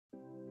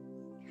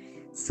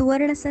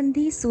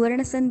सुवर्णसंधी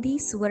सुवर्णसंधी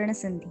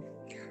सुवर्णसंधी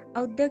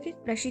औद्योगिक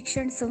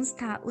प्रशिक्षण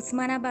संस्था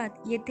उस्मानाबाद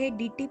येथे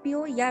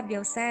DTPO या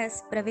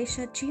व्यवसायास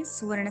प्रवेशाची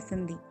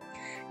सुवर्णसंधी.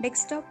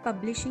 डेस्कटॉप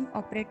पब्लिशिंग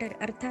ऑपरेटर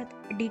अर्थात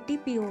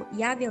DTPO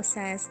या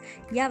व्यवसायास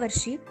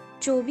यावर्षी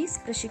 24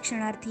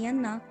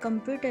 प्रशिक्षणार्थींना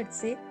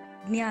कम्प्युटरचे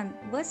ज्ञान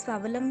व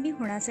स्वावलंबी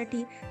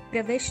होण्यासाठी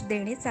प्रवेश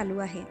देणे चालू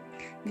आहे.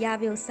 या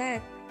व्यवसायात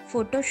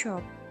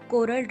Photoshop,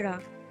 Corel Draw,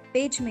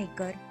 page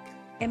maker,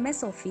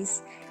 MS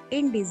office,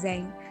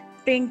 InDesign,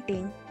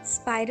 printing,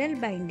 spiral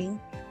binding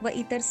व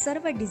इतर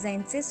सर्व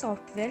डिझाईनचे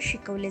सॉफ्टवेअर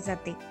शिकवले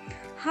जाते.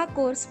 हा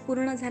कोर्स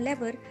पूर्ण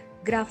झाल्यावर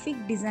ग्राफिक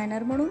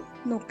डिझायनर म्हणून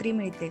नोकरी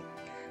मिळते.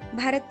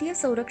 भारतीय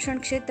संरक्षण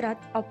क्षेत्रात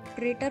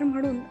ऑपरेटर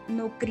म्हणून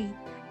नोकरी,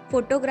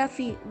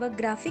 फोटोग्राफी व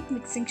ग्राफिक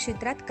मिक्सिंग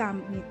क्षेत्रात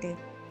काम मिळते.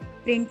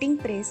 Printing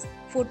press,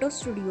 photo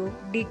studio,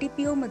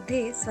 DTPO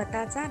मध्ये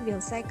स्वतःचा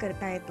व्यवसाय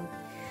करता येतो.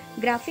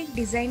 ग्राफिक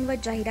डिझाईन व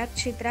जाहिरात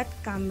क्षेत्रात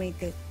काम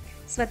मिळते.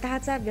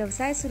 स्वतःचा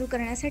व्यवसाय सुरू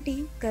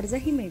करण्यासाठी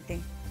कर्जही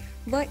मिळते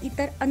व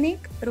इतर अनेक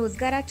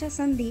रोजगाराच्या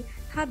संधी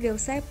हा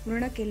व्यवसाय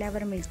पूर्ण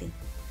केल्यावर मिळते.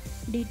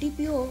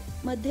 DTPO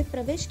मध्ये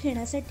प्रवेश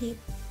घेण्यासाठी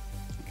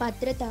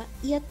पात्रता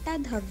इयत्ता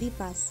 10वी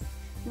पास.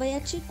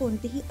 वयाची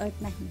कोणतीही अट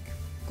नाही.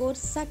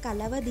 कोर्सचा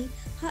कालावधी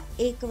हा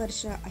 1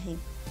 वर्ष आहे.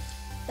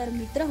 तर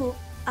मित्रहो,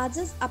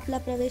 आजच आपला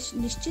प्रवेश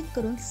निश्चित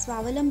करून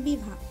स्वावलंबी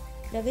व्हा.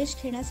 प्रवेश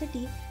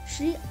घेण्यासाठी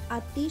श्री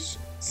आतिश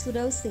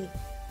सुरवसे,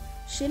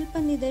 शिल्प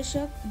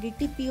निदेशक,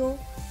 DTPO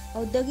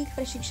औद्योगिक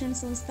प्रशिक्षण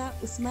संस्था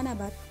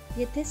उस्मानाबाद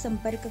येथे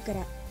संपर्क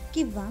करा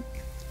किंवा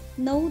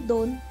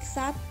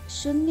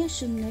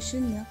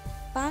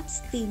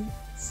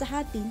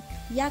 9270005363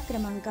 या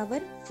क्रमांकावर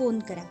फोन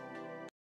करा.